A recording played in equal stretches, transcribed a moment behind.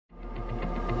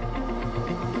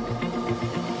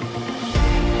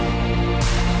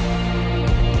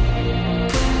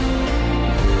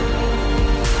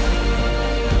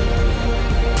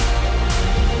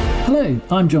Hello,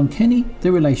 I'm John Kenny,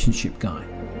 the Relationship Guy,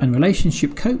 and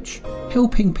relationship coach,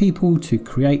 helping people to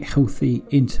create healthy,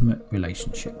 intimate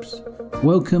relationships.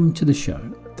 Welcome to the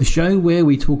show where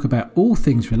we talk about all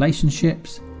things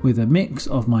relationships with a mix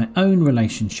of my own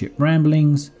relationship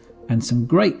ramblings and some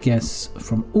great guests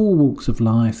from all walks of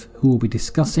life who will be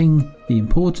discussing the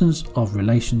importance of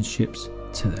relationships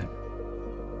to them.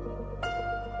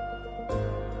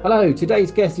 Hello,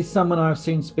 today's guest is someone I've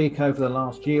seen speak over the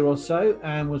last year or so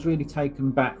and was really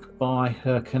taken back by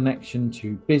her connection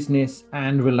to business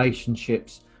and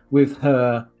relationships with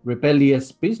her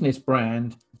Rebellious business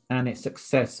brand and its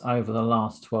success over the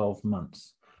last 12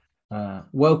 months.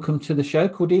 Welcome to the show,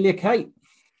 Cordelia Kate.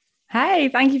 Hey,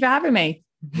 thank you for having me.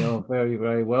 You're very,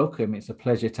 very welcome. It's a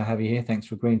pleasure to have you here. Thanks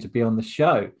for agreeing to be on the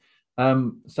show.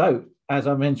 So, as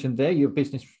I mentioned there, your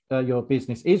business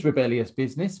is Rebellious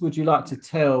Business. Would you like to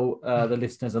tell the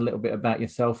listeners a little bit about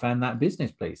yourself and that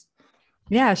business, please?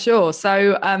 Yeah, sure.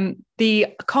 So the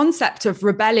concept of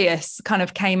Rebellious kind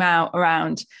of came out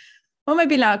around, well,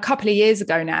 maybe like a couple of years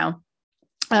ago now,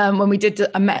 when I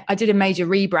did a major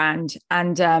rebrand.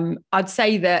 And I'd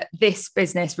say that this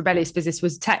business, Rebellious Business,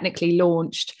 was technically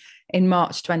launched in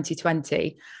March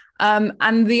 2020.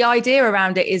 And the idea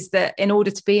around it is that in order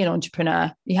to be an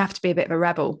entrepreneur, you have to be a bit of a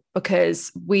rebel,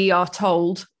 because we are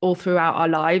told all throughout our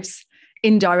lives,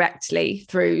 indirectly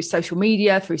through social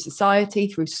media, through society,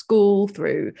 through school,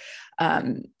 through,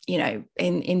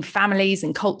 in families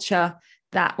and culture,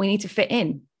 that we need to fit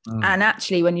in. And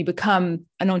actually, when you become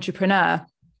an entrepreneur,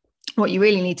 what you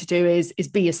really need to do is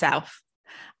be yourself.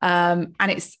 And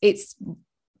it's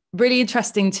really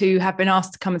interesting to have been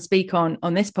asked to come and speak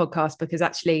on this podcast, because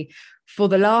actually for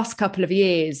the last couple of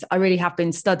years, I really have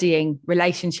been studying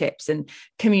relationships and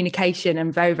communication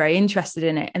and very, very interested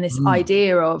in it. And this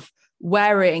idea of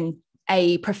wearing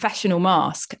a professional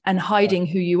mask and hiding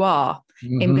who you are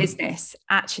in business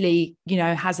actually,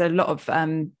 has a lot of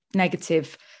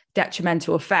negative,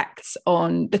 detrimental effects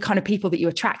on the kind of people that you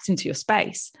attract into your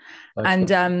space. And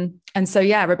so,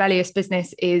 Rebellious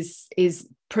Business is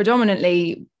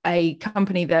predominantly a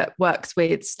company that works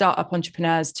with startup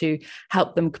entrepreneurs to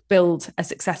help them build a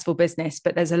successful business.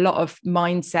 But there's a lot of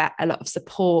mindset, a lot of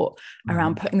support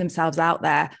around putting themselves out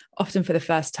there, often for the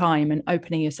first time, and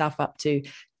opening yourself up to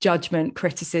judgment,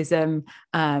 criticism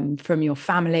from your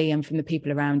family and from the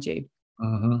people around you.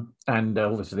 And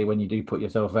obviously, when you do put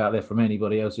yourself out there from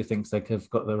anybody else who thinks they have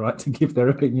got the right to give their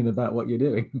opinion about what you're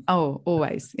doing. Oh,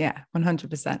 always. Yeah,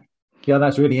 100%. Yeah,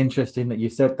 that's really interesting that you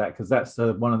said that, because that's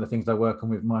one of the things I work on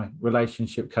with my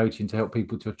relationship coaching to help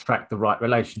people to attract the right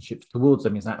relationships towards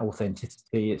them, is that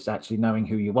authenticity. It's actually knowing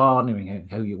who you are, knowing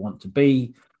who you want to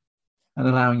be, and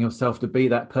allowing yourself to be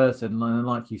that person. And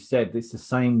like you said, it's the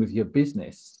same with your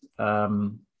business.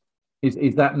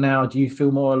 Is that now, do you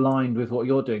feel more aligned with what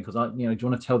you're doing? Because do you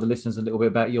want to tell the listeners a little bit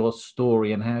about your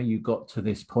story and how you got to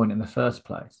this point in the first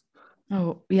place?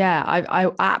 Oh, yeah,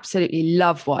 I absolutely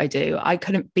love what I do. I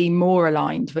couldn't be more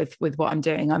aligned with what I'm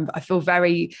doing. I'm full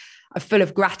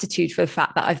of gratitude for the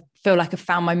fact that I feel like I've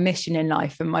found my mission in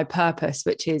life and my purpose,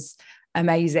 which is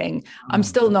amazing. I'm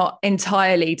still not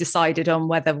entirely decided on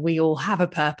whether we all have a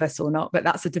purpose or not, but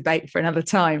that's a debate for another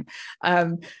time.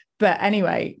 But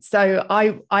anyway, so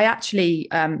I actually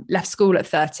left school at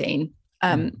 13.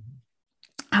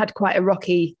 Had quite a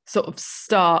rocky sort of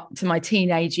start to my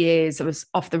teenage years. I was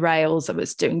off the rails. I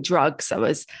was doing drugs. I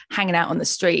was hanging out on the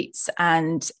streets,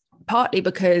 and partly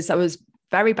because I was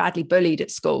very badly bullied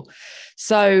at school.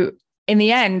 So in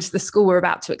the end, the school were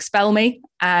about to expel me,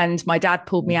 and my dad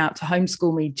pulled me out to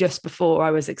homeschool me just before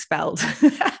I was expelled.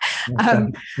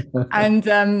 And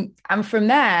from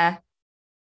there,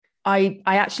 I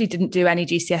actually didn't do any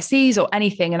GCSEs or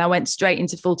anything. And I went straight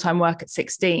into full-time work at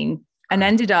 16. And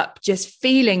ended up just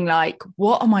feeling like,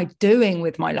 what am I doing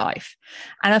with my life?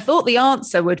 And I thought the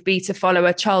answer would be to follow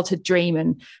a childhood dream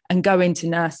and go into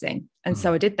nursing. And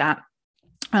so I did that.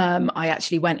 I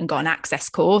actually went and got an access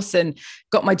course and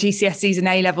got my GCSEs and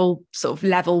A-level sort of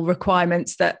level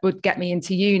requirements that would get me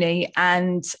into uni.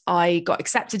 And I got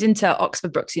accepted into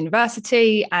Oxford Brookes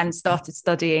University and started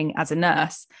studying as a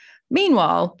nurse.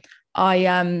 Meanwhile,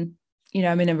 I'm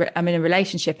in a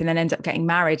relationship, and then ended up getting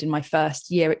married in my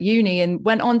first year at uni, and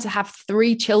went on to have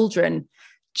 3 children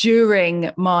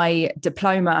during my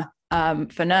diploma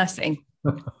for nursing.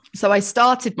 So I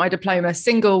started my diploma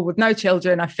single with no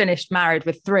children. I finished married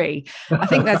with 3. I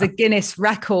think there's a Guinness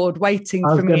record waiting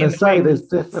for me. I was going to say, there's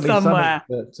definitely somewhere.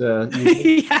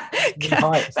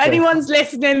 If anyone's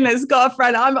listening that's got a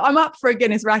friend, I'm up for a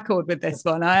Guinness record with this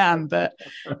one. I am, but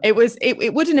it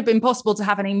wouldn't have been possible to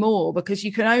have any more, because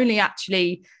you can only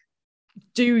actually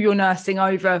do your nursing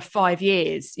over 5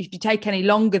 years. If you take any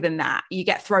longer than that, you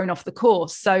get thrown off the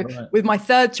course. So with my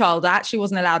third child, I actually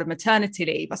wasn't allowed a maternity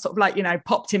leave. I sort of like,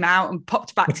 popped him out and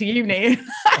popped back to uni,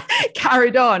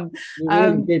 carried on. You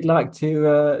really did like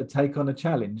to take on a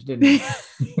challenge, didn't you?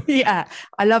 Yeah,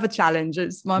 I love a challenge.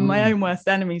 It's my own worst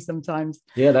enemy sometimes.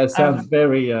 Yeah, that sounds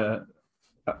very, I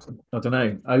don't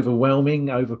know, overwhelming,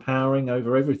 overpowering,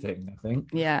 over everything, I think.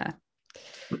 Yeah.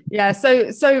 Yeah.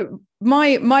 So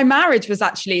my marriage was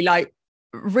actually like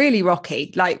really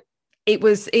rocky. Like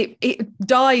it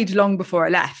died long before I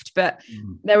left, but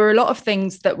there were a lot of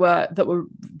things that were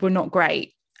not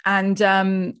great. And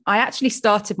I actually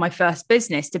started my first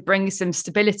business to bring some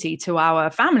stability to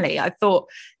our family. I thought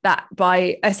that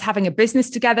by us having a business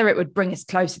together, it would bring us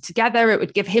closer together. It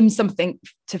would give him something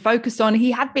to focus on. He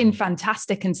had been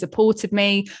fantastic and supported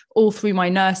me all through my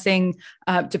nursing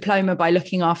diploma by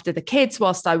looking after the kids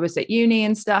whilst I was at uni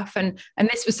and stuff. And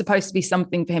this was supposed to be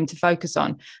something for him to focus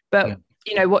on. But,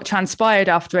 what transpired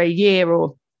after a year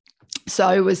or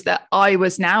so was that I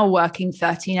was now working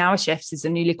 13-hour shifts as a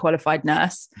newly qualified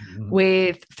nurse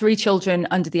with 3 children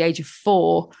under the age of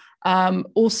 4,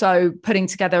 also putting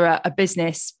together a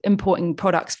business, importing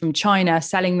products from China,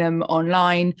 selling them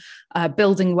online,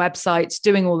 building websites,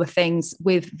 doing all the things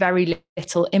with very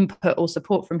little input or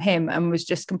support from him, and was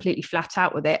just completely flat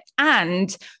out with it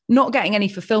and not getting any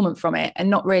fulfillment from it and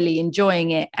not really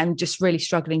enjoying it and just really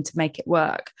struggling to make it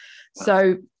work.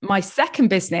 So my second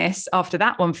business, after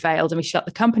that one failed and we shut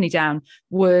the company down,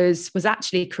 was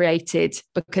actually created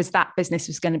because that business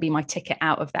was going to be my ticket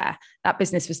out of there. That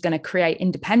business was going to create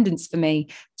independence for me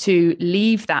to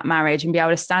leave that marriage and be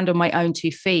able to stand on my own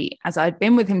 2 feet. As I'd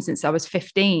been with him since I was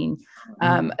 15,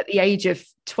 at the age of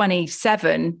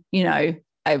 27, it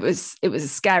was a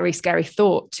scary, scary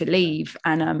thought to leave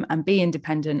and be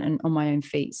independent and on my own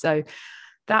feet. So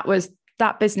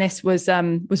that business was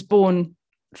born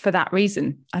for that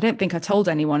reason. I don't think I told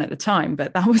anyone at the time,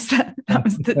 but that was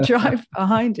the drive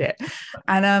behind it.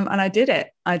 And I did it.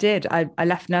 I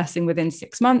left nursing within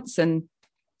 6 months and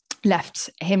left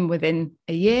him within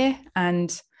a year,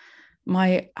 and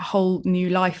my whole new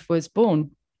life was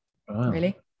born. Wow.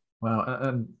 Really. Wow.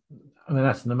 I mean,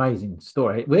 that's an amazing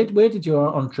story. Where did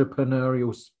your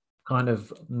entrepreneurial kind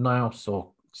of nous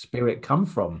or spirit come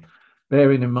from?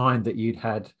 Bearing in mind that you'd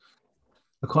had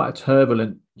quite a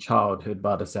turbulent childhood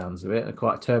by the sounds of it, a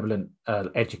quite turbulent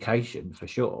education for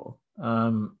sure.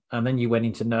 And then you went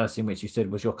into nursing, which you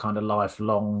said was your kind of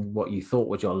lifelong, what you thought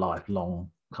was your lifelong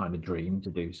kind of dream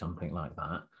to do something like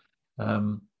that.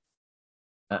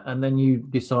 And then you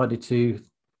decided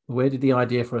where did the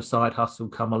idea for a side hustle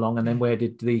come along? And then where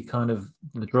did the kind of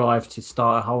the drive to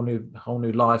start a whole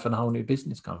new life and a whole new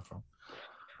business come from?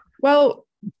 Well,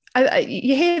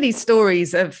 you hear these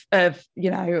stories of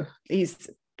these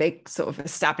big sort of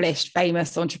established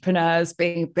famous entrepreneurs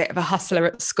being a bit of a hustler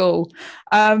at school.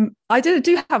 I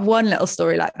do have one little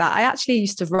story like that. I actually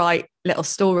used to write little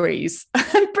stories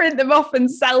and print them off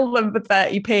and sell them for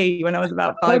 30p when I was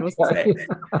about 5 or 6.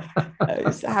 I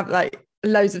used to have like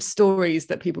loads of stories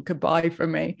that people could buy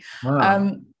from me.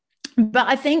 Wow. But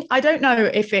I don't know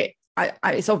if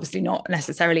it's obviously not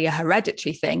necessarily a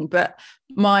hereditary thing, but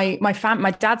my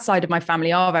dad's side of my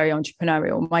family are very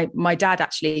entrepreneurial. My dad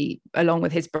actually, along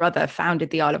with his brother, founded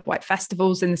the Isle of Wight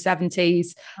festivals in the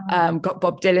 70s, got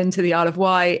Bob Dylan to the Isle of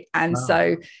Wight. And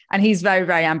and he's very,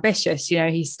 very ambitious.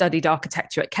 He studied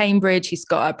architecture at Cambridge. He's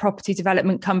got a property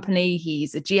development company.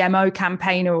 He's a GMO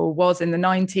campaigner, or was in the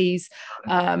 90s.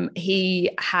 He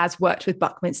has worked with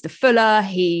Buckminster Fuller.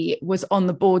 He was on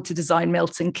the board to design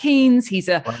Milton Keynes. He's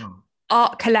a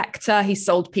art collector. He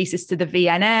sold pieces to the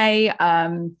V&A.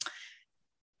 And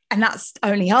that's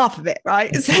only half of it,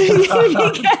 right? So,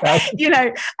 I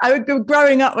was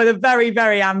growing up with a very,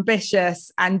 very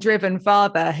ambitious and driven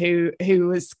father who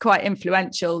was quite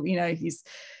influential.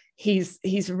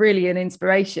 He's really an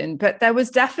inspiration. But there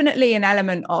was definitely an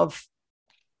element of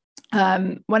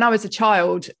when I was a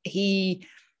child, he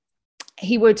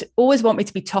would always want me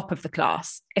to be top of the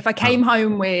class. If I came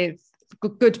home with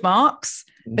good marks,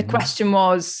 the question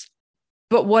was,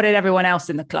 but what did everyone else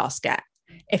in the class get?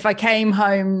 If I came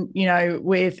home,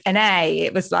 with an A,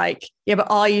 it was like, yeah, but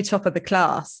are you top of the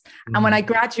class? And when I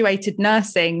graduated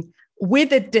nursing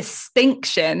with a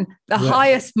distinction, the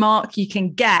highest mark you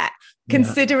can get,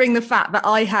 considering the fact that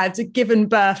I had given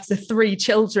birth to 3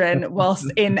 children whilst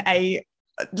in a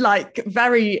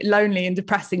very lonely and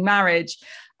depressing marriage,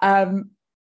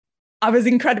 I was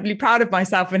incredibly proud of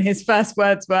myself. And his first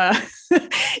words were,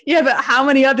 Yeah, but how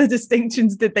many other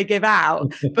distinctions did they give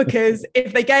out? Because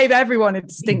if they gave everyone a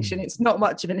distinction, it's not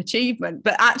much of an achievement.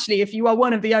 But actually, if you are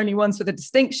one of the only ones with a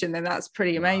distinction, then that's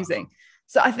pretty amazing.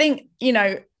 So I think, you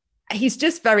know, he's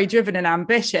just very driven and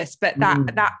ambitious, but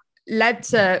that led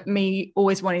to me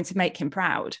always wanting to make him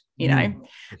proud, you know?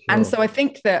 Sure. And so I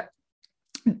think that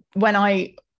when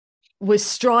I was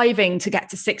striving to get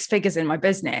to 6 figures in my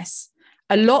business,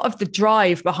 a lot of the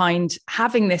drive behind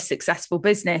having this successful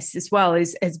business as well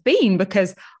has been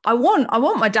because I want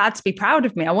my dad to be proud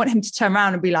of me. I want him to turn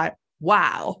around and be like,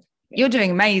 wow, you're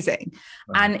doing amazing.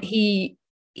 Wow. And he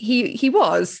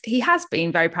has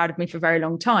been very proud of me for a very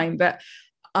long time. But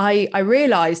I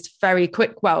realized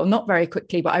not very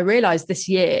quickly, but I realized this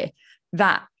year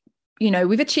that, you know,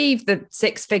 we've achieved the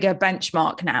 6-figure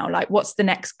benchmark now. Like, what's the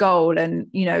next goal? And,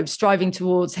 you know, striving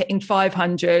towards hitting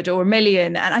 500 or 1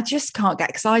 million. And I just can't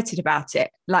get excited about it.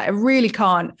 Like, I really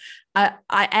can't. I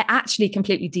actually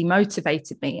completely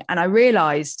demotivated me. And I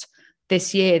realized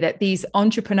this year that these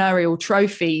entrepreneurial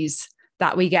trophies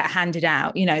that we get handed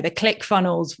out, you know, the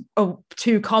ClickFunnels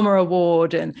 2 comma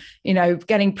award, and, you know,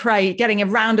 getting a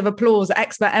round of applause at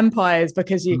Expert Empires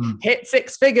because you hit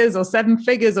 6 figures or 7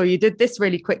 figures, or you did this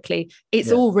really quickly.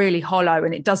 It's all really hollow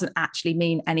and it doesn't actually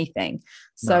mean anything.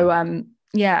 So,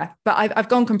 but I've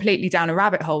gone completely down a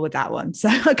rabbit hole with that one. So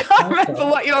I can't remember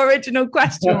what your original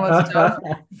question was, John.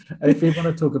 If you want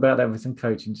to talk about everything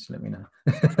coaching, just let me know.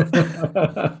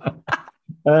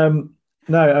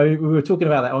 No, we were talking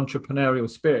about that entrepreneurial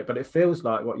spirit, but it feels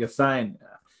like what you're saying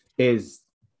is,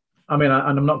 I mean,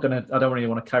 I don't really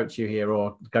want to coach you here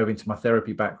or go into my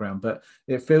therapy background, but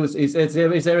it feels, is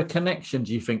there a connection,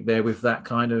 do you think, there with that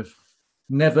kind of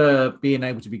never being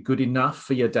able to be good enough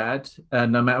for your dad?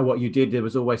 And no matter what you did, there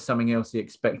was always something else he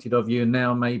expected of you. And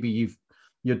now maybe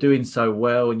you're doing so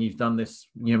well and you've done this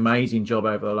amazing job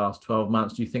over the last 12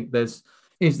 months. Do you think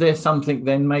is there something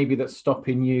then maybe that's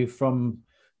stopping you from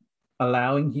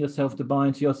allowing yourself to buy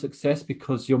into your success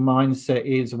because your mindset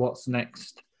is what's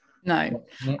next? No,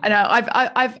 I know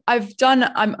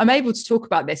I'm able to talk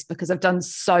about this because I've done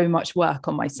so much work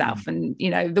on myself, and, you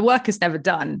know, the work is never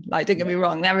done. Like, don't get me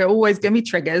wrong, there are always going to be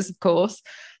triggers, of course.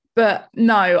 But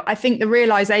no, I think the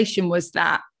realization was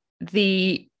that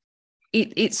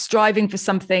it's striving for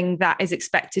something that is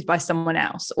expected by someone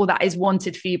else, or that is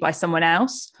wanted for you by someone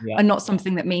else, and not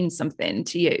something that means something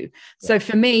to you. So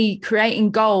for me, creating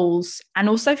goals, and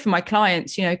also for my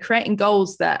clients, you know, creating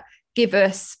goals that give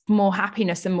us more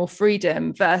happiness and more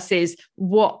freedom versus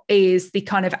what is the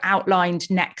kind of outlined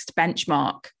next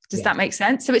benchmark. Does that make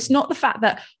sense? So it's not the fact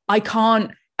that I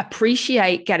can't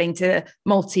appreciate getting to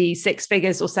multi 6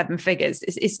 figures or 7 figures.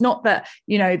 It's not that,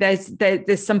 you know,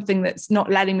 there's something that's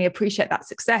not letting me appreciate that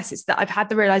success. It's that I've had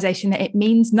the realization that it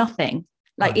means nothing.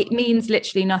 Like, it means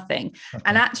literally nothing. Okay.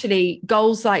 And actually,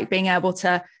 goals like being able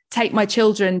to take my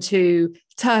children to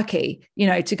Turkey, you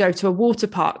know, to go to a water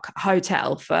park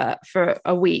hotel for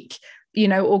a week, you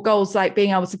know, or goals like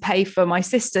being able to pay for my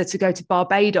sister to go to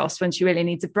Barbados when she really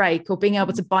needs a break, or being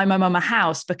able to buy my mum a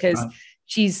house because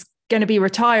she's going to be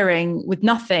retiring with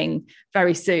nothing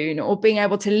very soon, or being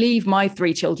able to leave my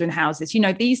 3 children houses. You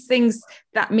know, these things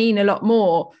that mean a lot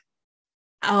more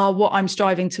are what I'm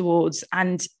striving towards.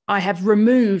 And I have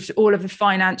removed all of the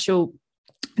financial,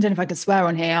 I don't know if I can swear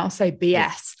on here, I'll say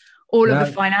BS, of the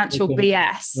financial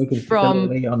BS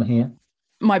from on here.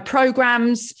 My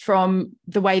programs, from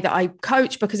the way that I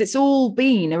coach, because it's all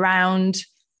been around,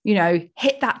 you know,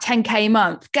 hit that 10K a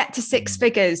month, get to 6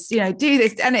 figures, you know, do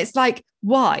this. And it's like,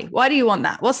 why do you want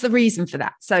that? What's the reason for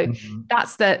that? So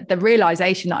that's the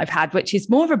realization that I've had, which is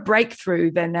more of a breakthrough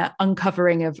than an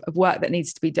uncovering of work that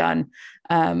needs to be done,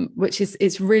 which is,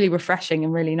 it's really refreshing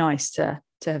and really nice to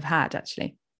have had,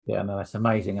 actually. Yeah, no, that's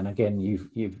amazing. And again,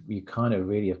 you kind of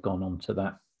really have gone on to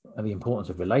that, the importance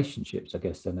of relationships, I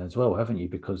guess, then as well, haven't you?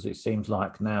 Because it seems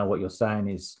like now what you're saying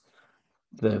is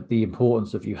the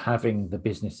importance of you having the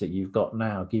business that you've got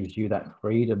now gives you that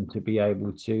freedom to be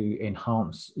able to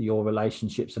enhance your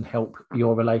relationships and help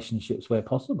your relationships where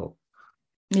possible.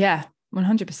 Yeah,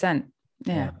 100%.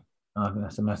 Yeah. I think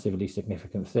that's a massively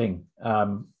significant thing.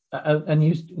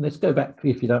 And let's go back,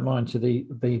 if you don't mind, to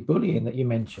the bullying that you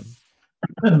mentioned.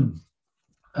 And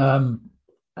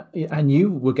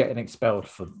you were getting expelled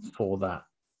for that.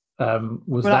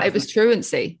 It was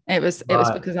truancy. It was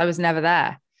because I was never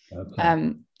there.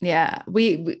 Okay.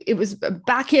 It was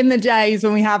back in the days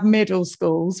when we had middle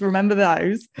schools. Remember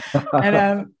those?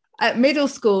 And at middle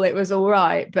school, it was all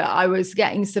right, but I was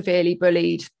getting severely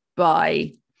bullied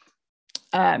by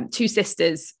 2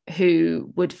 sisters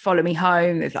who would follow me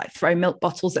home. They'd like throw milk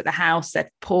bottles at the house. They'd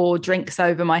pour drinks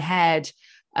over my head.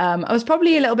 I was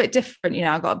probably a little bit different.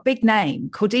 I got a big name,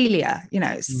 Cordelia.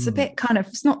 It's a bit kind of,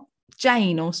 it's not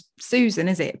Jane or Susan,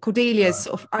 is it? Cordelia is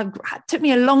sort of, it took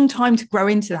me a long time to grow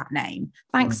into that name.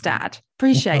 Thanks, Dad.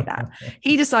 Appreciate that.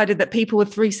 He decided that people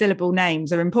with 3-syllable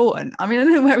names are important. I mean, I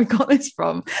don't know where we got this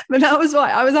from, but that was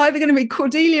right. I was either going to be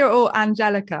Cordelia or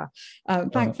Angelica.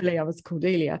 Thankfully, I was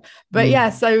Cordelia. But yeah,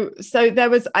 so there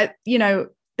was,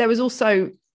 there was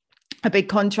also a big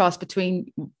contrast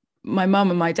between my mum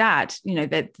and my dad.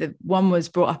 The one was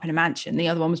brought up in a mansion, the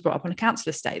other one was brought up on a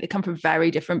council estate. They come from very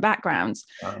different backgrounds.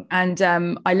 Wow. And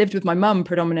I lived with my mum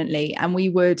predominantly, and we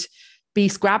would be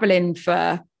scrabbling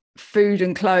for food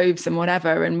and clothes and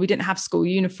whatever, and we didn't have school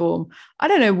uniform. I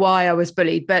don't know why I was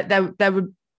bullied, but there were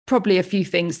probably a few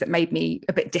things that made me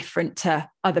a bit different to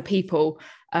other people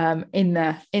in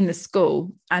the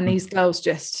school. And these girls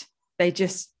just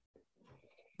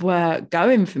were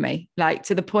going for me, like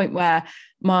to the point where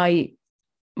my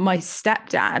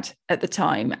stepdad at the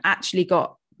time actually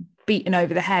got beaten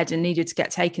over the head and needed to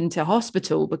get taken to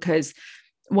hospital because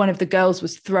one of the girls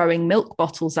was throwing milk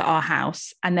bottles at our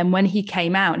house. And then when he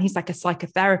came out, and he's like a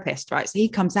psychotherapist, right? So he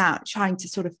comes out trying to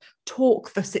sort of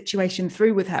talk the situation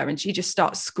through with her, and she just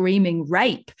starts screaming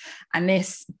rape. And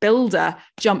this builder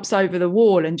jumps over the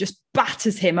wall and just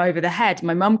batters him over the head.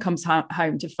 My mum comes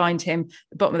home to find him at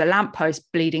the bottom of the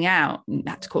lamppost bleeding out, and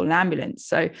had to call an ambulance.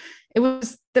 So there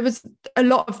was a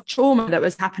lot of trauma that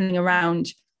was happening around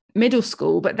middle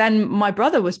school. But then my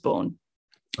brother was born,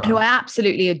 who I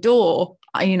absolutely adore.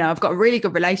 I've got a really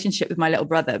good relationship with my little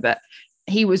brother, but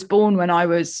he was born when I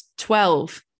was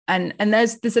 12. And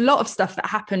there's a lot of stuff that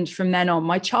happened from then on.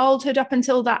 My childhood up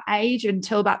until that age,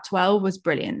 until about 12, was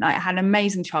brilliant. I had an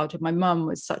amazing childhood. My mum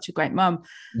was such a great mum,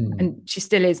 and she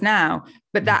still is now.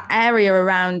 But that area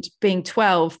around being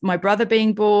 12, my brother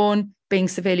being born, being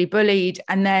severely bullied,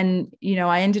 and then,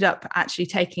 I ended up actually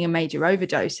taking a major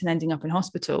overdose and ending up in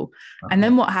hospital. And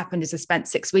then what happened is I spent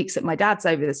 6 weeks at my dad's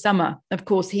over the summer. Of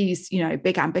course, he's,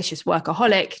 big, ambitious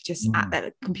workaholic, just at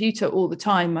the computer all the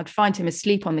time. I'd find him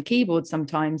asleep on the keyboard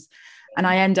sometimes, and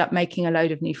I end up making a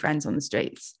load of new friends on the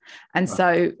streets. And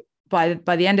so by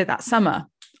the end of that summer,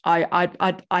 I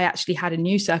actually had a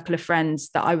new circle of friends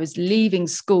that I was leaving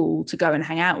school to go and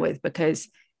hang out with, because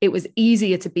it was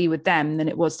easier to be with them than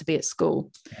it was to be at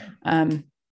school.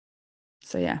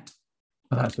 So yeah.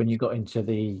 And that's when you got into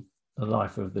the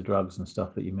life of the drugs and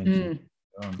stuff that you mentioned.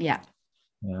 Yeah.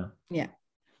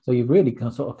 So you've really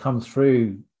sort of come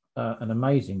through an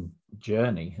amazing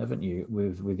journey, haven't you,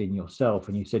 within yourself?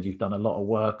 And you said you've done a lot of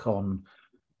work on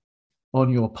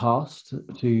your past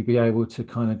to be able to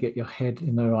kind of get your head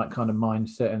in the right kind of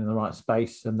mindset and in the right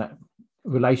space, and that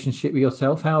relationship with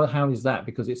yourself. How is that?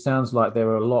 Because it sounds like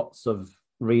there are lots of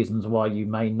reasons why you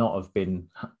may not have been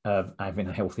having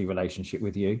a healthy relationship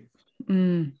with you.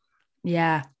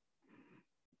 Yeah.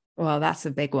 Well, that's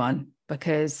a big one,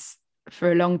 because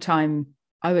for a long time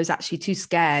I was actually too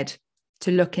scared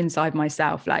to look inside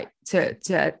myself, like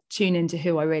to tune into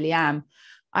who I really am.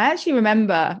 I actually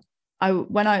remember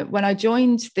when I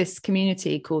joined this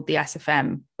community called the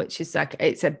SFM, which is like,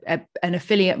 it's an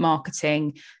affiliate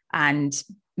marketing and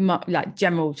like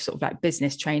general sort of like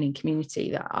business training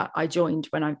community that I joined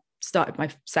when I started my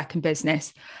second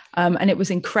business. And it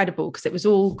was incredible, because it was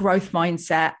all growth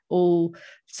mindset, all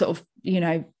sort of,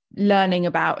 learning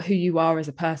about who you are as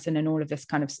a person and all of this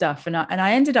kind of stuff. And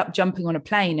I ended up jumping on a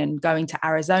plane and going to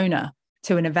Arizona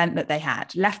to an event that they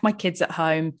had. Left my kids at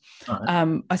home.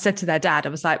 I said to their dad, I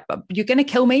was like, you're going to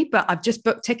kill me, but I've just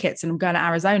booked tickets and I'm going to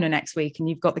Arizona next week, and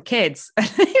you've got the kids. And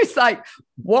he was like,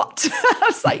 what? I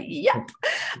was like, yep.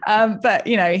 But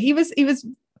he was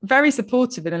very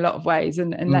supportive in a lot of ways,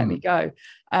 and let me go.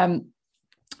 And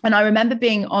I remember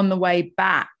being on the way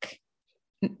back.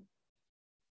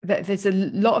 There's a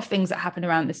lot of things that happened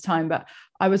around this time, but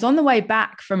I was on the way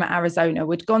back from Arizona.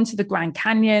 We'd gone to the Grand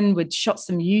Canyon, we'd shot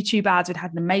some YouTube ads, we'd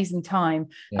had an amazing time,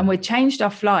 and we'd changed our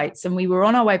flights, and we were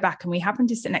on our way back, and we happened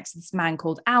to sit next to this man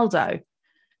called Aldo,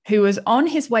 who was on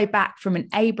his way back from an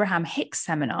Abraham Hicks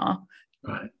seminar,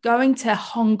 going to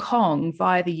Hong Kong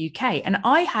via the UK. And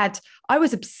I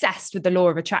was obsessed with the law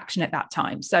of attraction at that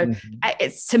time. So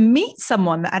it's to meet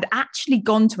someone that had actually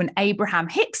gone to an Abraham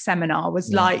Hicks seminar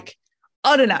was like,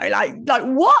 I don't know, like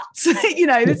what?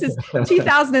 This is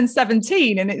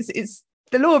 2017, and it's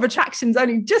the law of attraction's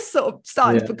only just sort of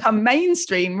starting to become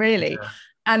mainstream, really.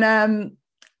 And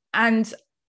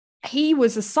he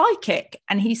was a psychic,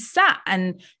 and he sat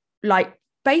and like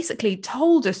basically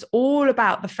told us all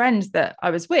about the friends that I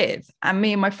was with. And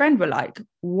me and my friend were like,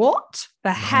 what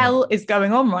the hell is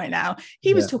going on right now?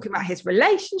 He was talking about his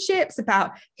relationships,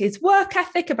 about his work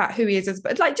ethic, about who he is,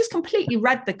 but like just completely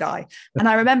read the guy. And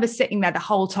I remember sitting there the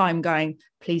whole time going,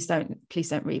 please don't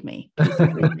read me. Please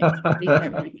don't read me. Please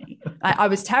don't read me. I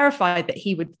was terrified that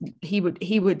he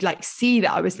would like see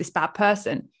that I was this bad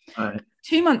person. Right.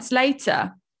 2 months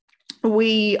later,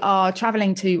 we are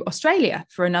traveling to Australia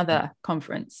for another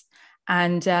conference.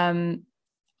 And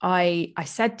I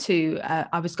said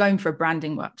I was going for a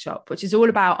branding workshop, which is all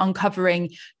about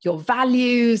uncovering your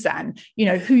values and, you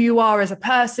know, who you are as a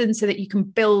person so that you can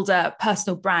build a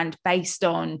personal brand based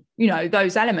on, you know,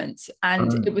 those elements.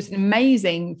 And it was an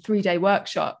amazing 3-day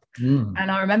workshop. And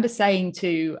I remember saying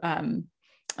to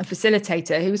a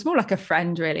facilitator who was more like a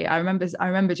friend, really, I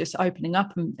remember just opening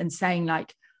up and saying,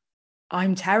 like,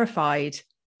 I'm terrified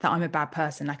that I'm a bad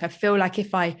person. Like, I feel like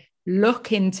if I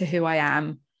look into who I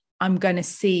am, I'm going to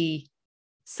see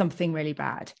something really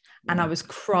bad. And I was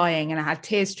crying and I had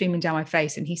tears streaming down my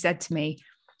face. And he said to me,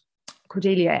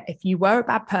 Cordelia, if you were a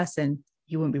bad person,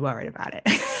 you wouldn't be worried about it.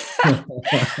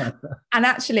 And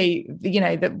actually, you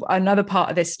know, another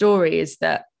part of this story is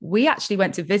that we actually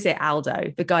went to visit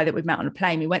Aldo, the guy that we met on a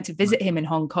plane. We went to visit him in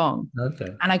Hong Kong. Okay.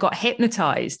 And I got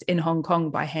hypnotized in Hong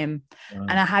Kong by him. Wow.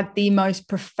 And I had the most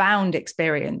profound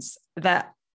experience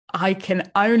that I can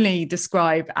only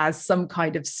describe as some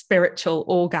kind of spiritual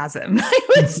orgasm.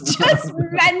 It was just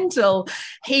mental.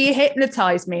 He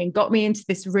hypnotized me and got me into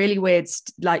this really weird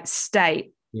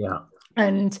state. Yeah.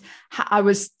 And I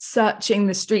was searching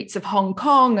the streets of Hong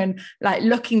Kong and like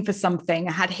looking for something.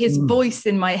 I had his voice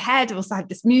in my head. I also had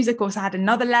this music, also had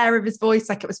another layer of his voice.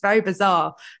 Like, it was very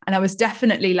bizarre. And I was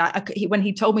definitely like, when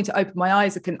he told me to open my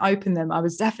eyes, I couldn't open them. I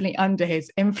was definitely under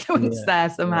his influence there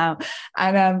somehow.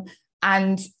 Yeah.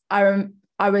 And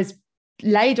I was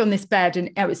laid on this bed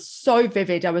and it was so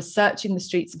vivid. I was searching the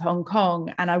streets of Hong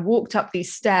Kong and I walked up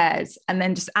these stairs, and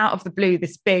then just out of the blue,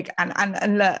 this big,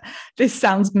 and look, this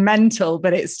sounds mental,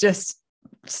 but it's just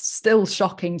still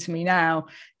shocking to me now.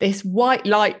 This white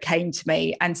light came to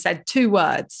me and said 2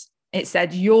 words. It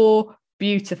said, "You're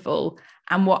beautiful."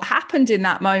 And what happened in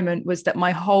that moment was that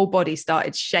my whole body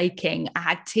started shaking. I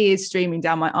had tears streaming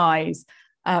down my eyes,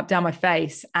 down my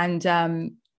face.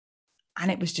 And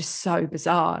it was just so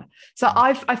bizarre. So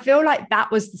I feel like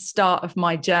that was the start of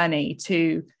my journey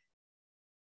to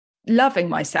loving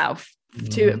myself,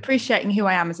 to appreciating who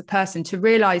I am as a person, to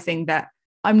realizing that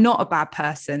I'm not a bad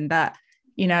person, that,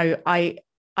 you know, I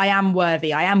am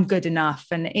worthy, I am good enough.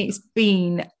 And it's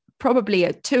been probably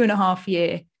a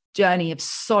 2.5-year journey of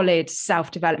solid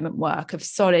self-development work, of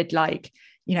solid, like,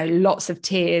 you know, lots of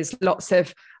tears, lots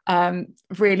of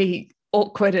really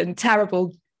awkward and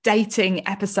terrible dating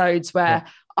episodes where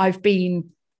I've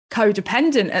been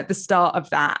codependent at the start of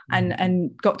that,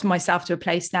 and got to myself to a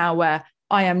place now where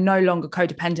I am no longer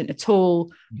codependent at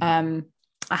all. I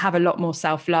have a lot more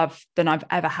self-love than I've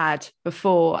ever had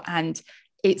before. And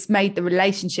it's made the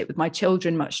relationship with my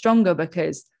children much stronger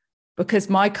because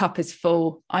my cup is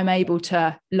full. I'm able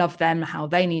to love them how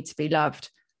they need to be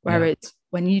loved. Whereas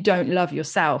when you don't love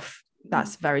yourself,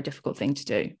 that's a very difficult thing to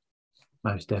do.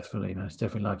 Most definitely.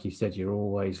 Like you said, you're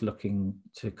always looking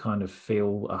to kind of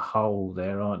fill a hole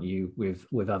there, aren't you,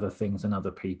 with other things and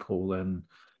other people, and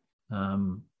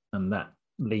that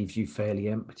leaves you fairly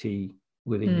empty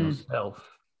within yourself.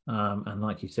 And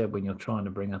like you said, when you're trying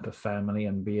to bring up a family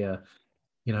and be a,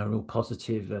 you know, real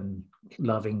positive and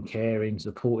loving, caring,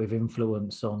 supportive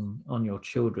influence on your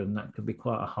children, that could be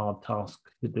quite a hard task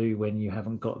to do when you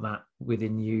haven't got that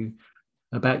within you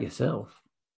about yourself.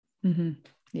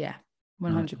 Yeah.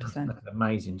 100%. That's an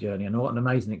amazing journey, and what an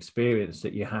amazing experience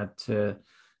that you had to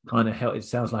kind of help. It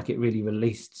sounds like it really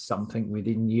released something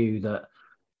within you that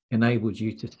enabled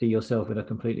you to see yourself in a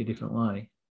completely different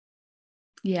way.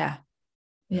 Yeah.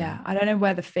 I don't know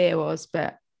where the fear was,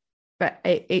 but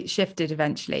it shifted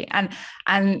eventually. And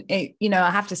it, you know,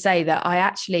 I have to say that I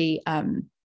actually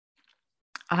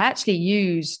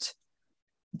used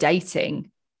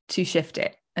dating to shift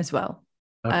it as well.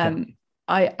 Okay.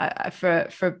 I for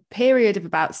a period of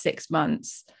about 6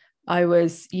 months, I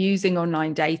was using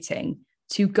online dating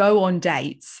to go on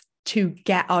dates to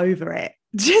get over it,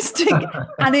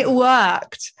 and it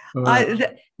worked.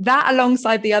 Right. That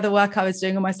alongside the other work I was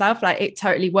doing on myself, like, it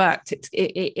totally worked.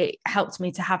 It helped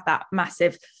me to have that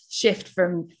massive shift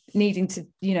from needing to,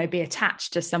 you know, be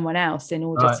attached to someone else in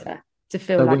order to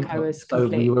feel like I was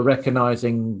complete. So you were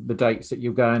recognizing the dates that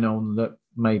you're going on, that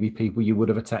maybe people you would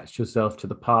have attached yourself to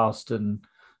the past, and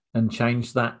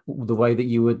changed that, the way that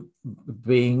you were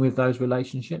being with those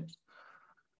relationships?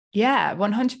 Yeah,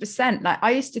 100%. Like,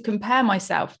 I used to compare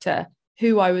myself to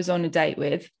who I was on a date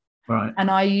with. Right. And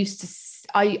I used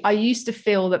to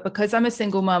feel that because I'm a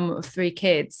single mum of 3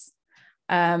 kids,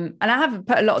 and I haven't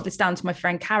put a lot of this down to my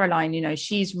friend Caroline, you know,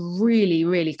 she's really,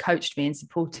 really coached me and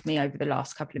supported me over the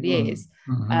last couple of years.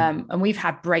 And we've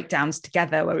had breakdowns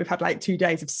together where we've had like 2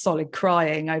 days of solid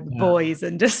crying over boys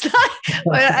and just like,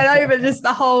 and over just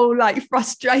the whole like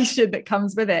frustration that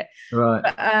comes with it.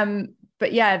 Right.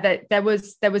 But yeah, there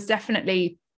was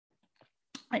definitely,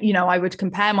 you know, I would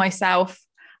compare myself.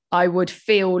 I would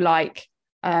feel like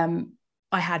I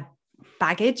had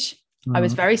baggage. I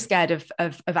was very scared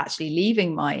of actually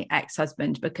leaving my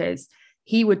ex-husband, because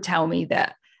he would tell me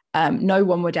that no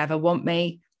one would ever want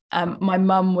me. My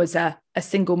mum was a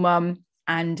single mum,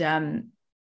 and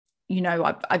you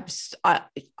know,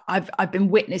 I've been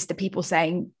witness to people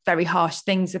saying very harsh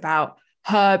things about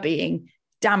her being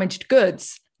damaged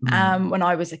goods when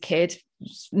I was a kid.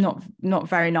 It's not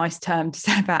very nice term to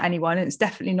say about anyone, and it's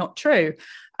definitely not true.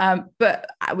 But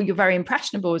you're very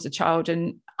impressionable as a child.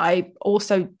 And I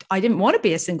didn't want to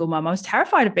be a single mum. I was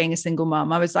terrified of being a single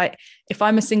mum. I was like, if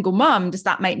I'm a single mum, does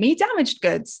that make me damaged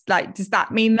goods? Like, does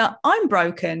that mean that I'm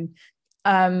broken?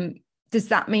 Does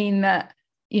that mean that,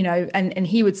 you know, and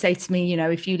he would say to me, you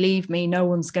know, if you leave me, no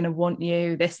one's going to want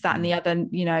you, this, that, and the other,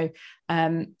 you know,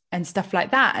 and stuff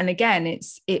like that. And again,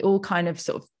 it all kind of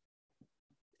sort of,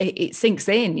 it sinks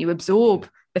in, you absorb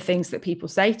the things that people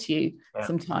say to you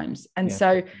sometimes. And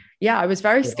so, I was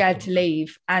very scared to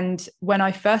leave. And when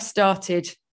I first started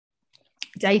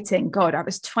dating, God, I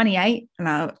was 28 and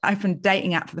I opened a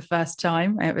dating app for the first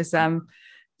time. It was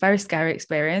very scary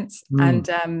experience. And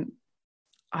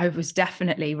I was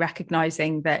definitely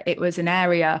recognizing that it was an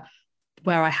area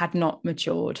where I had not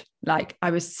matured. Like, I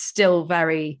was still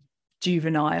very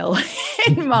juvenile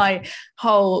in my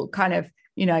whole kind of,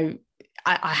 you know,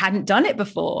 I hadn't done it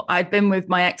before. I'd been with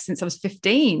my ex since I was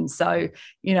 15. So,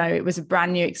 you know, it was a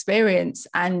brand new experience.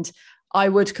 And I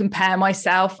would compare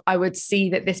myself. I would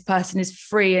see that this person is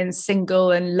free and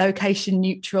single and location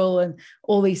neutral and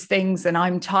all these things. And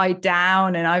I'm tied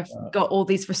down and I've got all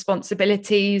these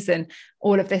responsibilities and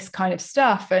all of this kind of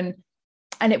stuff. And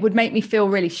it would make me feel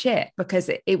really shit, because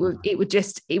it would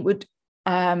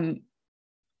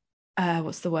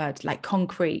what's the word, like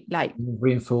concrete, like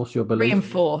reinforce your belief,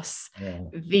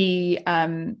 the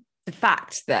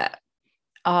fact that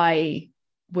I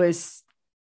was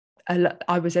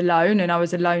alone, and I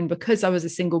was alone because I was a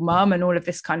single mum and all of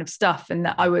this kind of stuff, and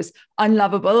that I was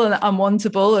unlovable and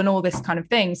unwantable and all this kind of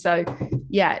thing. So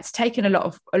yeah, it's taken a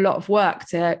lot of work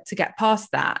to get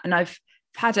past that. And I've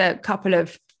had a couple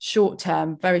of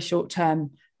very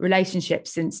short-term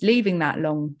relationships since leaving that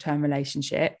long-term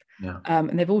relationship.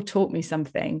 And they've all taught me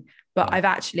something, but I've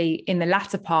actually, in the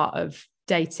latter part of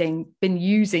dating, been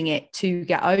using it to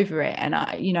get over it. And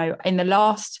I, you know, in the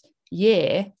last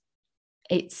year,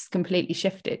 it's completely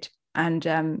shifted,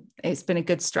 and it's been a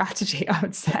good strategy, I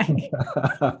would say.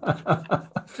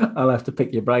 I'll have to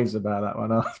pick your brains about that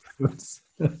one afterwards.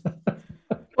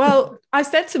 Well, I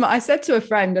said to a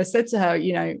friend, I said to her,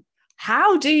 you know,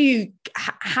 how do you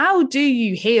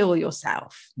heal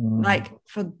yourself? Like,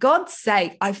 for God's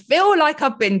sake, I feel like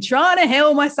I've been trying to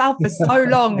heal myself for so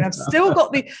long, and I've still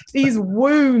got these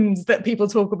wounds that people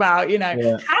talk about, you know.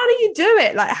 How do you do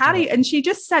it? Like, how do you? And she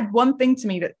just said one thing to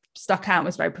me that stuck out and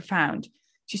was very profound.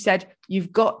 She said,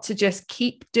 you've got to just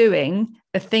keep doing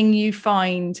the thing you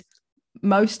find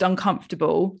most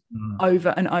uncomfortable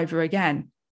over and over again.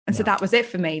 And so that was it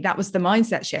for me. That was the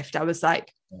mindset shift. I was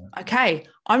like, okay,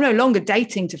 I'm no longer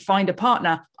dating to find a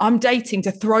partner. I'm dating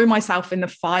to throw myself in the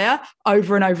fire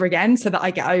over and over again so that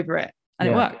I get over it. And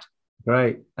it worked.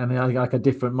 Great. And like a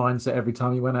different mindset every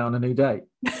time you went out on a new date.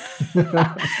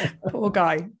 Poor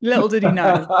guy. Little did he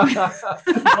know.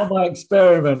 Not my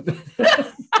experiment.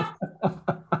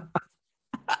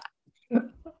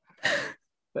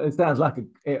 It sounds like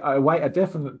a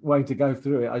definite way to go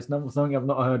through it. It's not something I've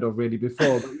not heard of really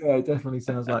before, but yeah, it definitely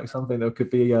sounds like something that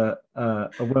could be a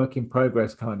work in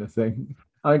progress kind of thing.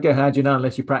 I guess, how do you know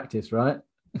unless you practice, right?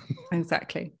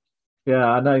 Exactly. Yeah,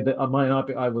 I know that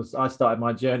I started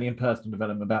my journey in personal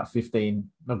development about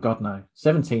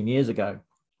 17 years ago,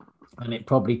 and it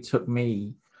probably took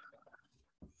me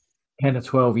 10 or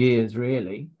 12 years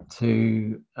really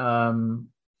to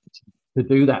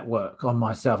do that work on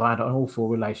myself. I had an awful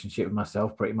relationship with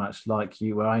myself, pretty much like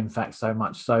you were. In fact, so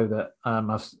much so that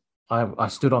I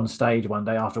stood on stage one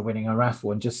day after winning a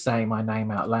raffle, and just saying my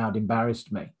name out loud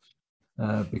embarrassed me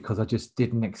because I just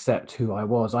didn't accept who I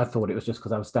was. I thought it was just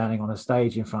because I was standing on a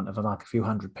stage in front of like a few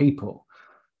hundred people,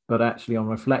 but actually on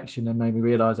reflection, it made me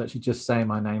realize actually just saying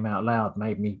my name out loud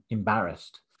made me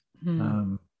embarrassed.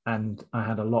 and I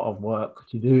had a lot of work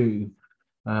to do.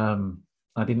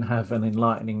 I didn't have an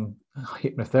enlightening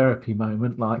hypnotherapy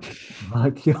moment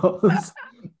like yours,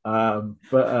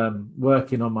 but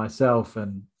working on myself,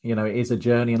 and it is a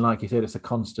journey, and like you said, it's a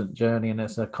constant journey, and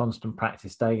it's a constant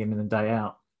practice day in and day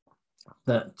out,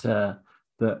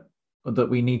 that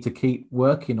we need to keep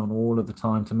working on all of the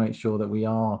time to make sure that we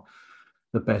are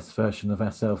the best version of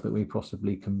ourselves that we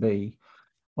possibly can be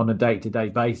on a day-to-day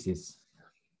basis,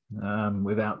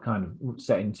 without kind of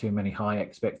setting too many high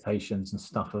expectations and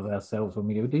stuff of ourselves when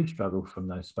we do struggle from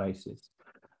those spaces.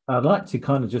 I'd like to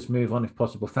kind of just move on if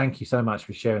possible. Thank you so much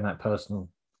for sharing that personal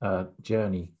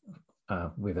journey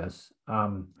with us.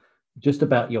 Just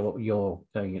about your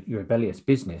Rebellious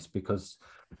business, because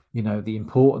the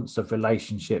importance of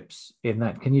relationships in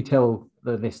that. Can you tell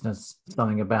the listeners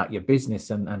something about your business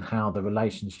and how the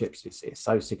relationships is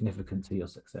so significant to your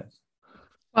success?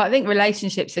 Well, I think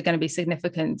relationships are going to be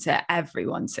significant to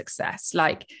everyone's success.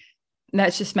 Like,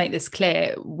 let's just make this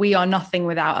clear. We are nothing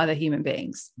without other human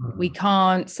beings. Mm-hmm. We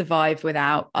can't survive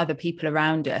without other people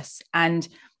around us. And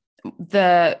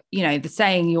the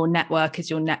saying your network is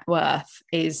your net worth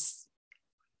is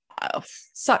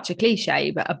such a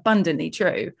cliche, but abundantly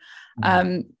true.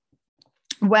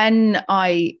 Mm-hmm. When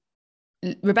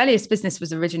Rebellious Business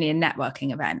was originally a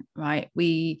networking event, right?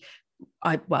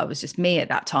 It was just me at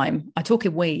that time. I talk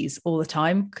in we's all the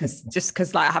time because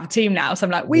like I have a team now. So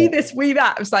I'm like, we this, we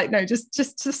that. I was like, no,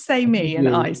 just say me and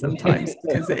I sometimes,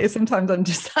 because sometimes I'm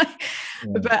just like,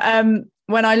 but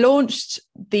when I launched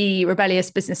the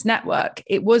Rebellious Business Network,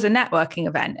 it was a networking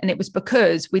event. And it was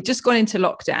because we'd just gone into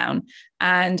lockdown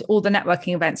and all the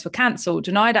networking events were cancelled.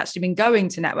 And I'd actually been going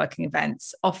to networking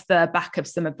events off the back of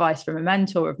some advice from a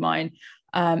mentor of mine,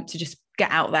 to just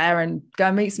get out there and go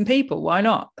and meet some people. Why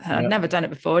not? I'd never done it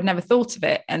before. I'd never thought of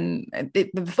it. And the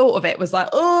thought of it was like,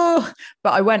 oh,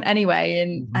 but I went anyway.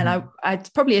 And I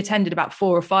probably attended about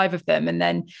 4 or 5 of them. And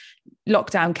then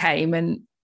lockdown came and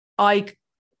I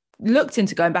looked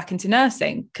into going back into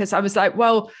nursing, because I was like,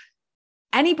 well,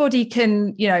 anybody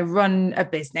can, run a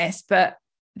business, but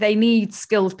they need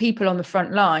skilled people on the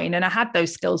front line. And I had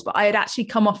those skills, but I had actually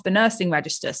come off the nursing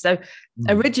register. So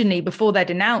originally, before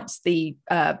they'd announced the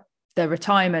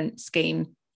retirement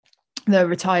scheme, the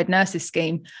retired nurses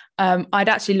scheme, I'd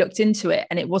actually looked into it,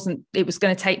 and it was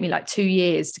going to take me like 2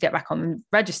 years to get back on the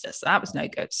register. So that was no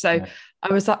good. So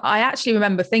I actually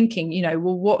remember thinking,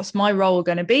 well, what's my role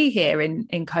going to be here in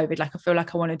COVID? Like, I feel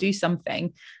like I want to do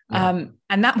something.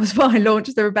 And that was why I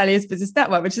launched the Rebellious Business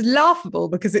Network, which is laughable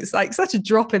because it's like such a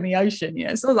drop in the ocean.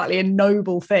 It's not exactly a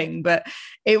noble thing, but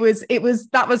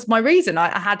that was my reason.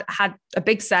 I had a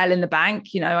big sale in the bank.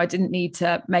 I didn't need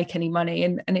to make any money.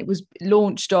 And it was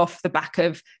launched off the back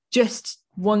of just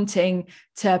wanting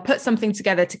to put something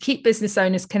together to keep business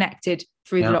owners connected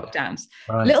through the lockdowns.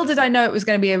 Right. Little did I know it was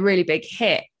going to be a really big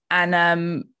hit.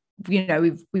 And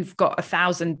we've got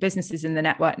 1,000 businesses in the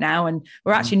network now, and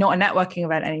we're actually not a networking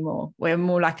event anymore. We're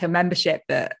more like a membership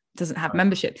that doesn't have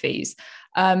membership fees.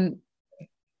 But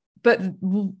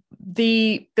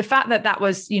the fact that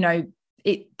was,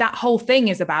 that whole thing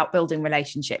is about building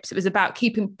relationships. It was about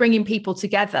bringing people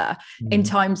together in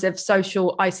times of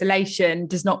social isolation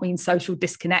does not mean social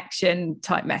disconnection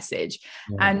type message.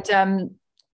 And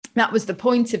that was the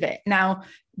point of it. Now,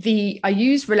 I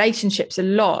use relationships a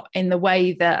lot in the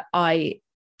way that I'm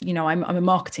a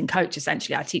marketing coach.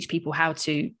 Essentially, I teach people how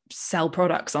to sell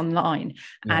products online.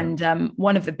 And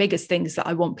one of the biggest things that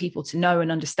I want people to know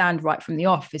and understand right from the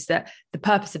off is that the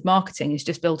purpose of marketing is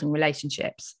just building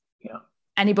relationships. Yeah.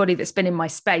 Anybody that's been in my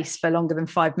space for longer than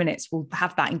 5 minutes will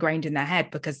have that ingrained in their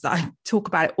head, because I talk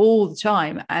about it all the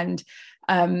time. And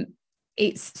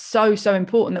it's so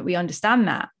important that we understand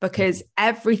that, because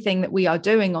everything that we are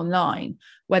doing online,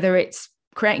 whether it's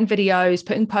creating videos,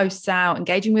 putting posts out,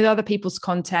 engaging with other people's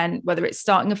content, whether it's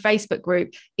starting a Facebook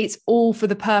group, it's all for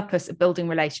the purpose of building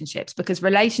relationships, because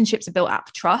relationships are built out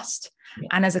of trust. Yeah.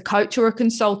 And as a coach or a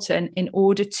consultant, in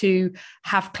order to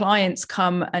have clients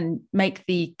come and make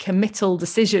the committal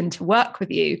decision to work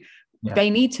with you, they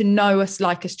need to know us,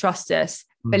 like us, trust us,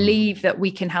 believe that we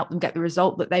can help them get the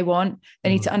result that they want. They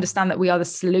need to understand that we are the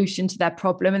solution to their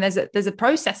problem. And there's a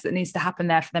process that needs to happen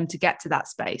there for them to get to that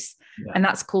space. Yeah. And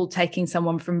that's called taking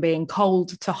someone from being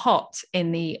cold to hot,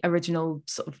 in the original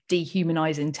sort of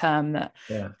dehumanizing term that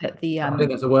the I think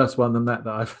there's a worse one than that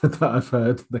I've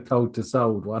heard, the cold to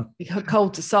sold one.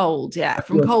 Cold to sold,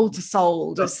 from cold to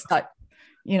sold, just like,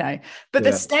 but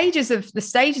the stages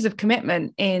of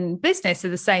commitment in business are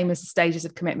the same as the stages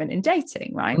of commitment in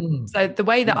dating, right? So the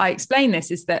way that I explain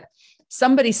this is that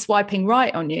somebody swiping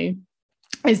right on you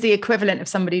is the equivalent of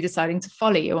somebody deciding to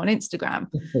follow you on Instagram.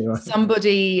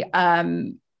 Somebody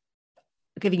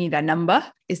giving you their number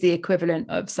is the equivalent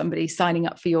of somebody signing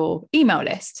up for your email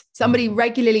list. Somebody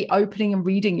regularly opening and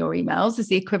reading your emails is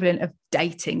the equivalent of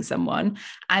dating someone.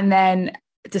 And then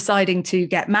deciding to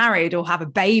get married or have a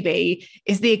baby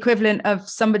is the equivalent of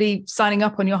somebody signing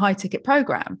up on your high ticket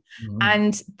program.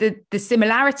 And the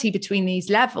similarity between these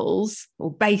levels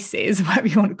or bases, whatever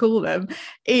you want to call them,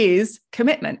 is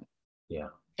commitment. Yeah.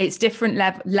 It's different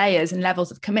layers and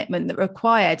levels of commitment that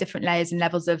require different layers and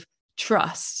levels of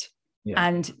trust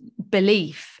and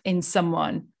belief in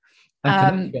someone.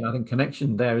 And I think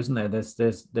connection there, isn't there?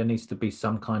 There needs to be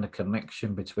some kind of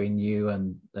connection between you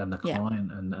and the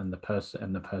client and the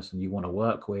person you want to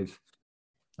work with,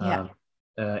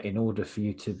 in order for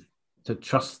you to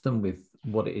trust them with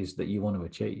what it is that you want to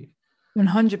achieve.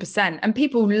 100%. And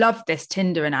people love this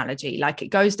Tinder analogy. Like, it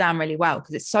goes down really well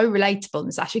because it's so relatable and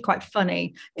it's actually quite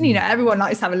funny. And, you know, everyone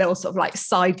likes to have a little sort of like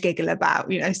side giggle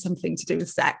about, you know, something to do with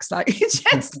sex. Like, it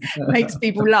just makes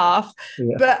people laugh.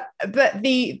 Yeah. But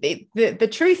the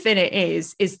truth in it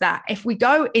is that if we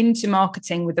go into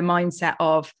marketing with the mindset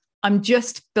of, I'm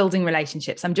just building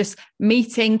relationships, I'm just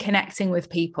meeting, connecting with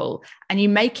people, and you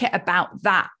make it about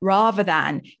that rather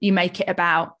than you make it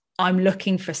about, I'm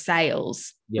looking for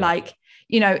sales. Yeah. Like,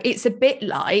 you know, it's a bit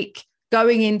like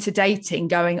going into dating,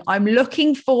 going, I'm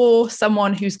looking for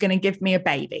someone who's going to give me a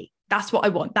baby. That's what I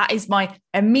want. That is my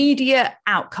immediate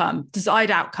outcome,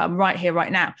 desired outcome right here,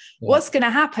 right now. Yeah. What's going to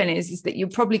happen is that you're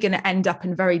probably going to end up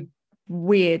in a very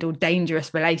weird or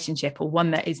dangerous relationship, or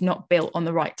one that is not built on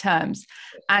the right terms.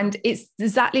 And it's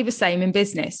exactly the same in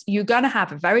business. You're going to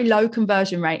have a very low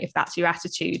conversion rate if that's your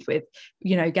attitude with,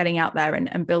 you know, getting out there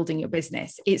and building your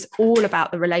business. It's all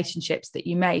about the relationships that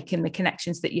you make and the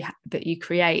connections that you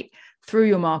create through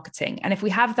your marketing. And if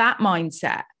we have that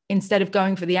mindset, instead of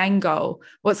going for the end goal,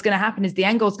 what's going to happen is the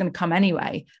end goal is going to come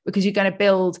anyway, because you're going to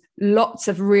build lots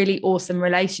of really awesome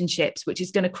relationships, which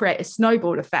is going to create a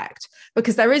snowball effect.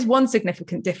 Because there is one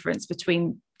significant difference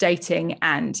between dating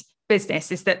and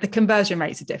business, is that the conversion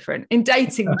rates are different. In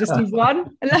dating, we just do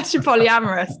one, unless you're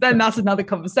polyamorous, then that's another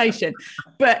conversation.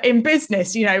 But in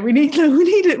business, you know, we need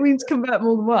to convert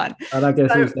more than one. And I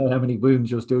guess also how many wounds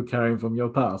you're still carrying from your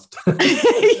past.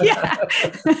 Yeah.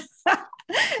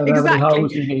 And exactly. How many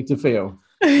holes you need to fill.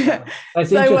 I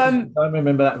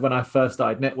remember that when I first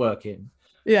started networking.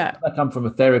 Yeah, I come from a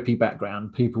therapy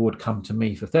background. People would come to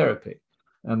me for therapy,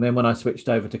 and then when I switched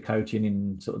over to coaching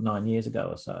in sort of 9 years ago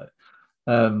or so,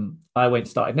 I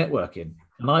started networking,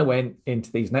 and I went into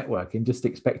these networking just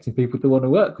expecting people to want to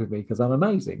work with me because I'm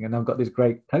amazing and I've got this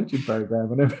great coaching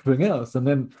program and everything else. And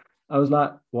then I was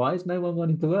like, why is no one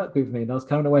wanting to work with me? And I was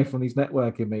coming away from these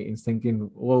networking meetings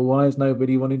thinking, well, why is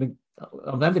nobody wanting to?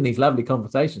 I'm having these lovely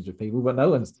conversations with people, but no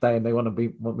one's saying they want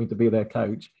me to be their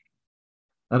coach.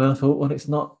 And I thought, well, it's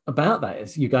not about that.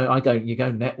 It's you go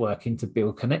networking to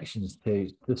build connections,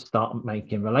 to start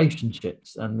making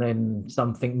relationships, and then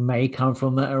something may come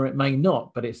from that or it may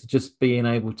not. But it's just being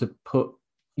able to put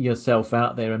yourself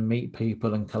out there and meet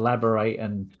people and collaborate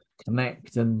and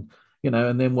connect, and you know,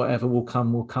 and then whatever will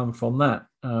come from that.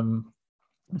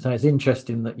 So it's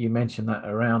interesting that you mentioned that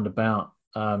around about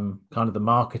kind of the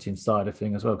marketing side of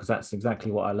thing as well, because that's exactly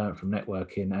what I learned from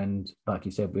networking. And like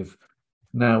you said, with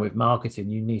marketing,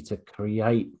 you need to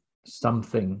create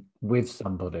something with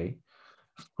somebody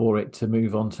for it to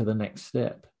move on to the next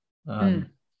step,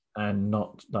 and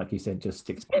not, like you said, just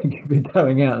expecting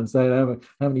going out and saying,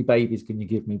 how many babies can you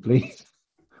give me, please?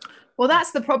 Well,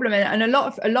 that's the problem. And a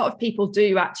lot of people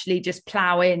do actually just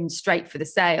plow in straight for the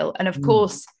sale. And of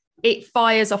course, it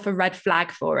fires off a red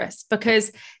flag for us,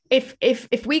 because if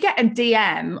we get a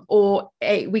DM or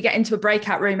we get into a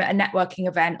breakout room at a networking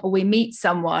event, or we meet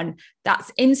someone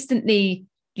that's instantly,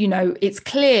 you know, it's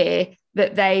clear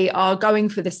that they are going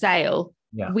for the sale.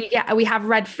 Yeah. We have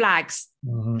red flags,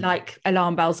 like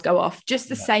alarm bells go off, just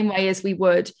the same way as we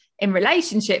would in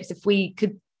relationships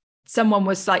if someone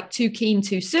was like too keen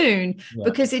too soon,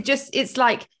 because it's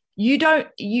like, you don't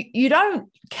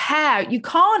care. You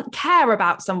can't care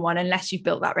about someone unless you've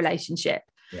built that relationship.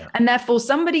 Yeah. And therefore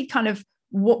somebody kind of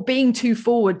being too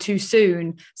forward too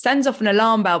soon sends off an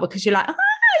alarm bell, because you're like,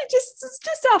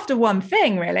 just after one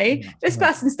thing, really. Yeah. This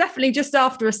person's definitely just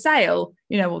after a sale,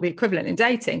 you know, or the equivalent in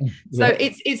dating. So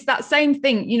it's that same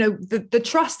thing, you know, the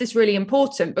trust is really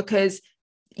important, because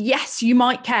yes, you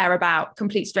might care about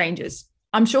complete strangers.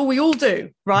 I'm sure we all do,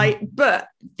 right? But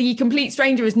the complete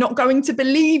stranger is not going to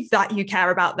believe that you care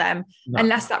about them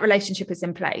unless that relationship is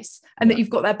in place and that you've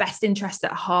got their best interest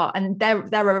at heart. And there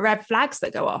are red flags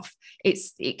that go off.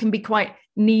 It can be quite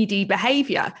needy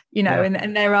behavior,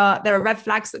 and there are red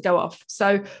flags that go off.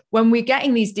 So when we're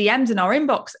getting these DMs in our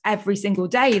inbox every single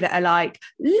day that are like,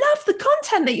 love the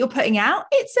content that you're putting out,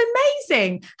 it's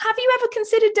amazing. Have you ever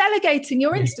considered delegating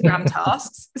your Instagram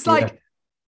tasks? It's like,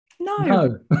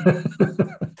 no.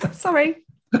 Sorry.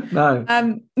 No.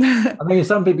 I mean,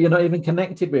 some people you're not even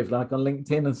connected with, like on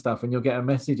LinkedIn and stuff, and you'll get a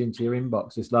message into your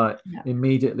inbox. It's like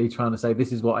immediately trying to say,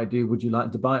 this is what I do. Would you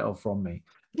like to buy it off from me?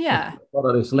 Yeah.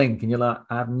 Follow this link, and you're like,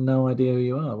 I have no idea who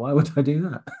you are. Why would I do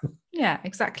that? Yeah,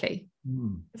 exactly.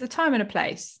 There's a time and a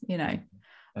place, Yeah.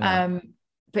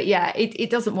 But yeah, it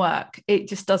doesn't work. It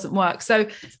just doesn't work. So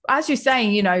as you're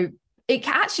saying, it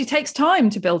actually takes time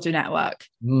to build your network,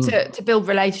 to build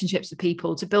relationships with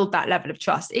people, to build that level of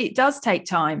trust. It does take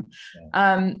time.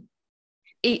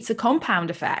 It's a compound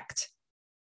effect.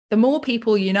 The more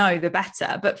people you know, the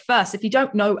better. But first, if you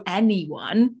don't know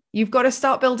anyone, you've got to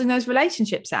start building those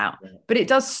relationships out. But it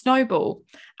does snowball.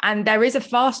 And there is a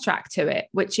fast track to it,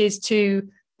 which is to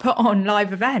put on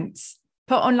live events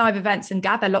and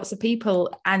gather lots of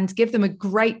people and give them a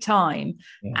great time.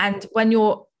 And when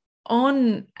you're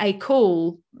on a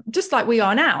call, just like we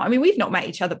are now, I mean, we've not met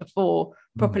each other before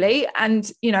properly. And,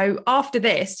 after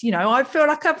this, I feel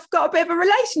like I've got a bit of a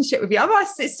relationship with you. I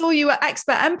saw you at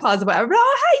Expert Empires or whatever.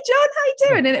 Oh, hey, John, how you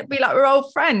doing? And it'd be like, we're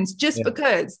old friends just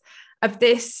because of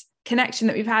this connection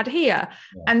that we've had here.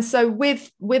 And so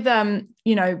with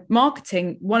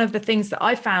marketing, one of the things that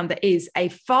I found that is a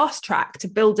fast track to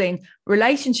building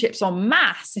relationships en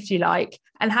masse, if you like,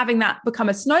 and having that become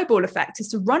a snowball effect is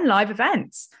to run live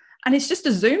events. And it's just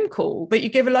a Zoom call that you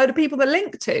give a load of people the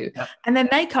link to. And then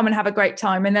they come and have a great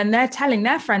time. And then they're telling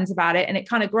their friends about it. And it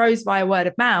kind of grows via word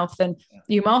of mouth, and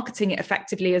you're marketing it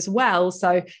effectively as well.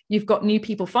 So you've got new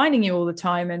people finding you all the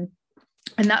time. And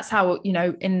that's how,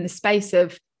 in the space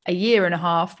of a year and a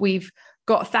half, we've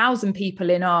got 1,000 people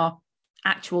in our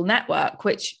actual network,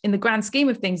 which in the grand scheme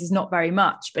of things is not very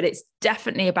much, but it's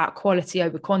definitely about quality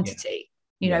over quantity.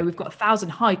 We've got 1,000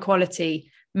 high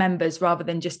quality members rather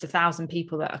than just 1,000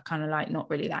 people that are kind of like not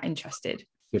really that interested.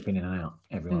 Skipping in and out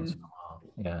every once in a while.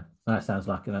 Yeah, that sounds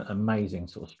like an amazing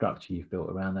sort of structure you've built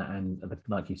around that. And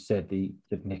like you said, the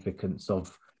significance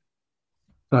of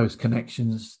those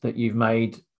connections that you've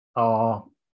made are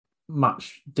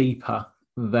much deeper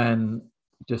than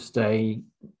just a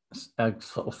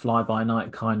sort of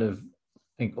fly-by-night kind of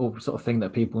thing, or sort of thing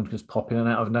that people just pop in and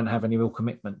out of and don't have any real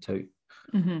commitment to.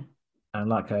 And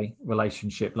like a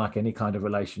relationship, like any kind of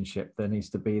relationship, there needs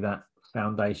to be that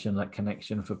foundation, that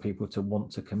connection for people to want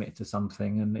to commit to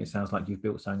something. And it sounds like you've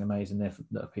built something amazing there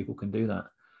that people can do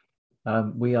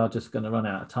that. We are just going to run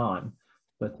out of time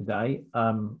for today.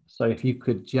 So if you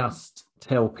could just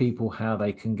tell people how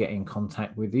they can get in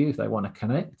contact with you if they want to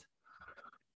connect.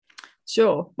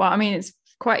 Sure. Well, I mean, it's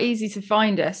quite easy to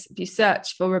find us. If you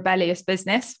search for Rebellious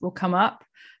Business, we'll come up.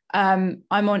 I'm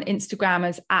on Instagram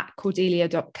as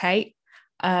 @cordelia.kate.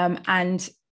 And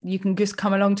you can just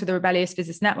come along to the Rebellious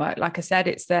Business Network. Like I said,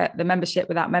 it's the membership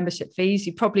without membership fees.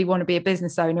 You probably want to be a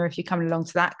business owner if you're coming along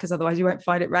to that, because otherwise you won't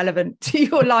find it relevant to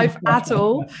your life at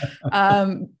all.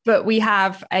 But we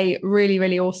have a really,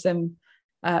 really awesome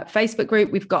Facebook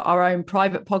group. We've got our own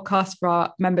private podcast for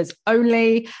our members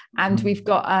only. And we've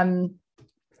got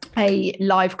a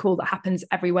live call that happens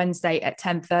every Wednesday at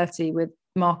 10:30 with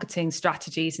marketing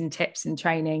strategies and tips and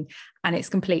training. And it's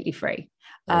completely free.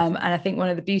 And I think one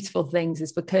of the beautiful things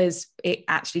is because it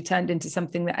actually turned into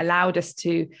something that allowed us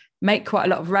to make quite a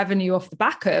lot of revenue off the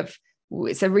back of.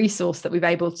 It's a resource that we've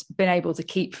been able to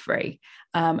keep free.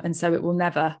 And so it will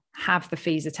never have the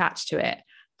fees attached to it.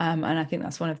 And I think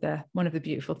that's one of the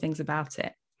beautiful things about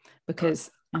it, because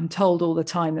I'm told all the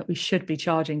time that we should be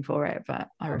charging for it, but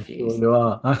I refuse. Sure you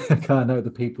are. I know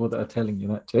the people that are telling you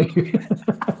that too.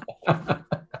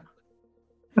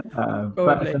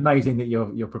 But it's amazing that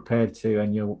you're prepared to,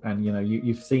 and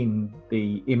you've seen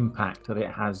the impact that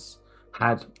it has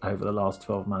had over the last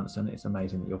 12 months, and it's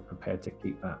amazing that you're prepared to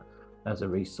keep that as a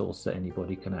resource that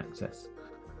anybody can access.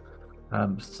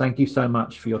 Thank you so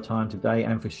much for your time today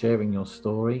and for sharing your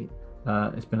story.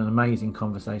 It's been an amazing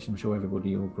conversation. I'm sure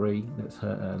everybody will agree that's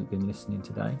been listening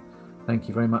today. Thank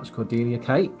you very much, Cordelia.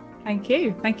 Kate. Thank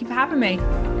you for having me.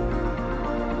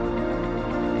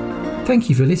 Thank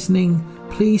you for listening.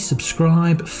 Please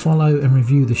subscribe, follow and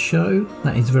review the show.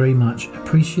 That is very much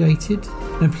appreciated.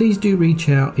 And please do reach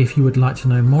out if you would like to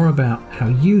know more about how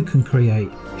you can create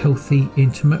healthy,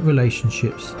 intimate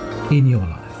relationships in your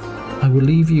life. I will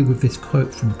leave you with this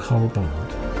quote from Cole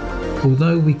Bond.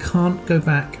 Although we can't go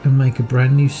back and make a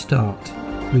brand new start,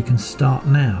 we can start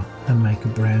now and make a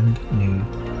brand new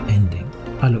ending.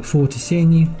 I look forward to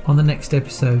seeing you on the next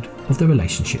episode of The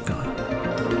Relationship Guy.